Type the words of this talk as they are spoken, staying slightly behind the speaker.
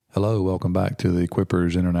Hello, welcome back to the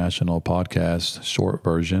Equippers International podcast, short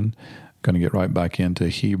version. Going to get right back into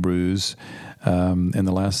Hebrews. In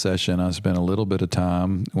the last session, I spent a little bit of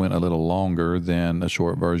time, went a little longer than a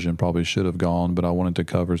short version probably should have gone, but I wanted to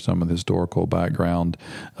cover some of the historical background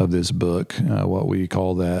of this book. What we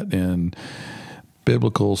call that in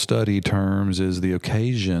biblical study terms is the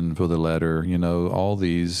occasion for the letter. You know, all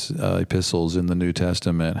these epistles in the New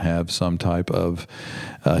Testament have some type of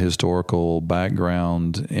historical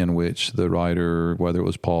background in which the writer, whether it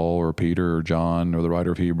was Paul or Peter or John or the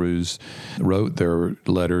writer of Hebrews, wrote their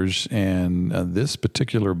letters. And this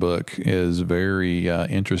particular book is very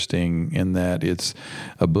interesting in that it's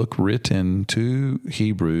a book written to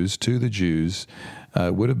Hebrews, to the Jews.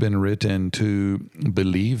 It would have been written to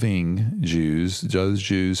believing Jews, those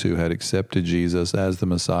Jews who had accepted Jesus as the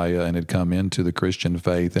Messiah and had come into the Christian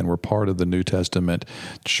faith and were part of the New Testament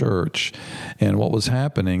church. And what was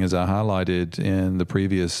happening, as I highlighted in the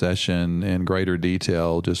previous session in greater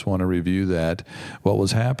detail, just want to review that. What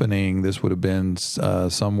was happening, this would have been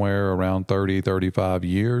somewhere around 35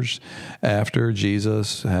 years after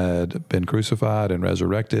Jesus had been crucified and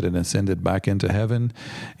resurrected and ascended back into heaven.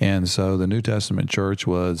 And so the New Testament church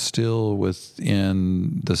was still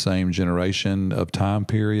within the same generation of time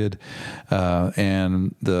period,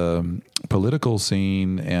 and the political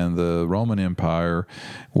scene and the Roman Empire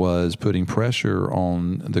was putting pressure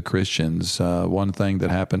on the Christians. One thing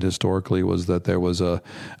that happened historically was that there was a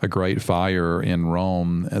great fire in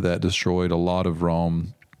Rome that destroyed a lot of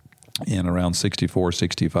Rome in around 64,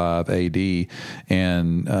 65 AD,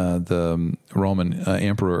 and the Roman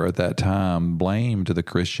emperor at that time blamed the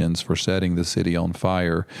Christians for setting the city on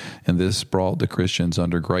fire, and this brought the Christians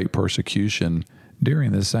under great persecution.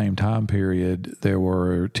 During the same time period, there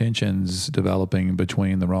were tensions developing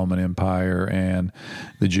between the Roman Empire and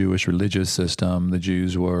the Jewish religious system. The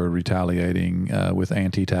Jews were retaliating with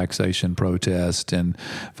anti-taxation protests and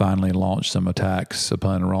finally launched some attacks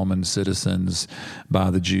upon Roman citizens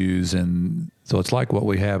by the Jews. And so it's like what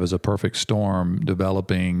we have is a perfect storm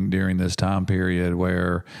developing during this time period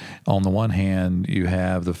where, on the one hand, you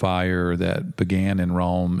have the fire that began in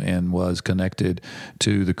Rome and was connected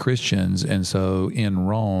to the Christians. And so in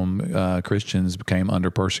Rome, Christians became under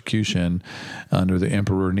persecution under the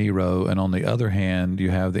Emperor Nero. And on the other hand, you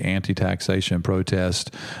have the anti-taxation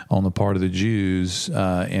protest on the part of the Jews,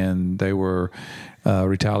 and they were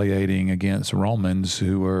retaliating against Romans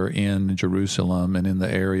who were in Jerusalem and in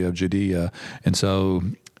the area of Judea. And so,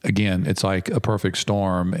 again, it's like a perfect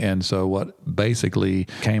storm. And so what basically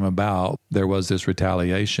came about, there was this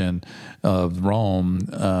retaliation of Rome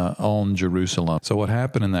on Jerusalem. So what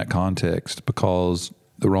happened in that context, because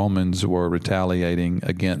the Romans were retaliating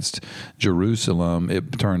against Jerusalem,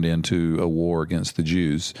 it turned into a war against the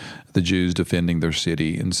Jews defending their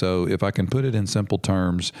city. And so if I can put it in simple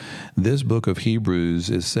terms, this book of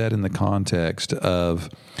Hebrews is set in the context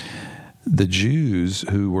of the Jews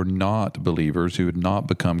who were not believers, who had not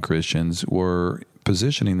become Christians, were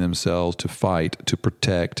positioning themselves to fight, to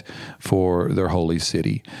protect for their holy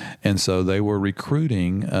city. And so they were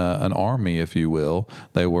recruiting an army, if you will.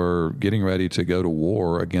 They were getting ready to go to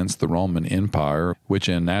war against the Roman Empire, which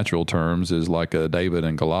in natural terms is like a David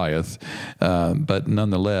and Goliath. But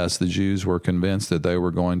nonetheless, the Jews were convinced that they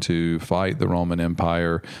were going to fight the Roman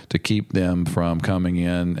Empire to keep them from coming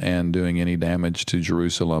in and doing any damage to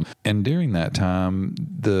Jerusalem. And during that time,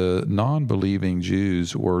 the non-believing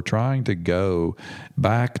Jews were trying to go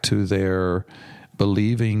back to their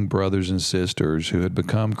believing brothers and sisters who had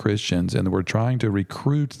become Christians, and were trying to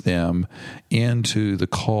recruit them into the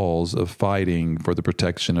cause of fighting for the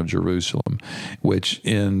protection of Jerusalem, which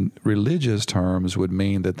in religious terms would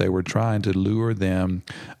mean that they were trying to lure them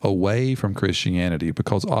away from Christianity,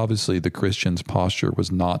 because obviously the Christians' posture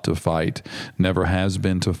was not to fight, never has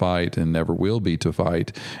been to fight, and never will be to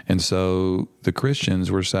fight. And so the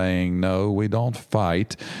Christians were saying, no, we don't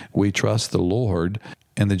fight, we trust the Lord.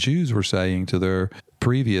 And the Jews were saying to their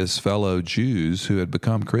previous fellow Jews who had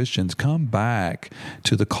become Christians, come back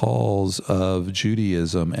to the cause of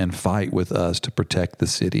Judaism and fight with us to protect the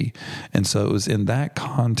city. And so it was in that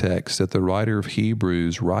context that the writer of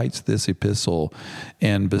Hebrews writes this epistle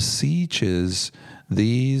and beseeches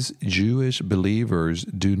these Jewish believers,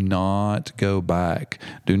 do not go back.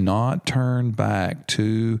 Do not turn back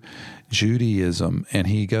to Judaism, and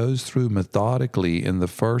he goes through methodically in the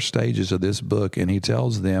first stages of this book, and he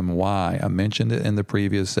tells them why. I mentioned it in the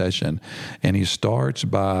previous session, and he starts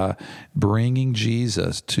by bringing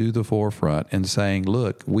Jesus to the forefront and saying,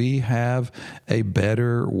 look, we have a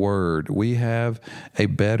better word. We have a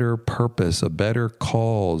better purpose, a better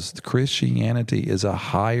cause. Christianity is a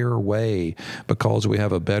higher way because we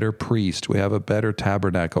have a better priest. We have a better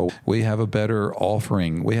tabernacle. We have a better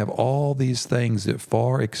offering. We have all these things that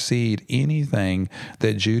far exceed anything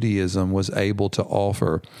that Judaism was able to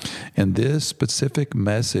offer. And this specific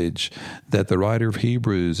message that the writer of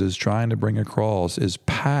Hebrews is trying to bring across is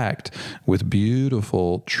packed with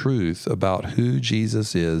beautiful truth about who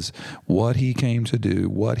Jesus is, what he came to do,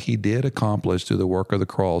 what he did accomplish through the work of the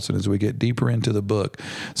cross. And as we get deeper into the book,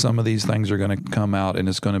 some of these things are going to come out, and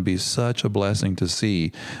it's going to be such a blessing to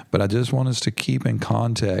see. But I just want us to keep in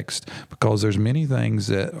context, because there's many things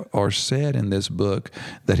that are said in this book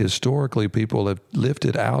that historically people have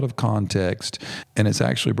lifted out of context, and it's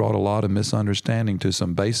actually brought a lot of misunderstanding to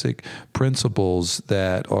some basic principles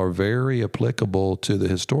that are very applicable to the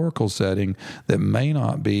historical setting that may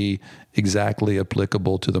not be exactly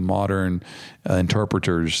applicable to the modern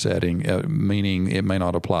interpreter's setting, meaning it may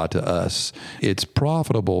not apply to us. It's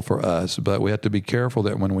profitable for us, but we have to be careful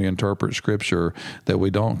that when we interpret Scripture that we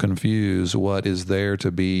don't confuse what is there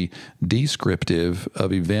to be descriptive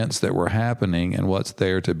of events that were happening and what's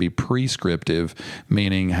there to be prescriptive,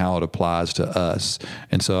 meaning how it applies to us.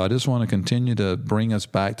 And so I just want to continue to bring us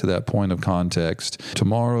back to that point of context.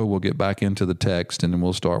 Tomorrow we'll get back into the text and then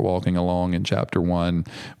we'll start walking along in chapter 1.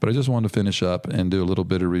 But I just want to finish up and do a little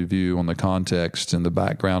bit of review on the context and the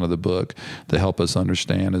background of the book to help us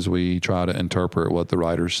understand as we try to interpret what the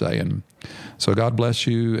writer's saying. So God bless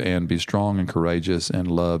you, and be strong and courageous and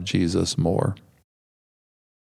love Jesus more.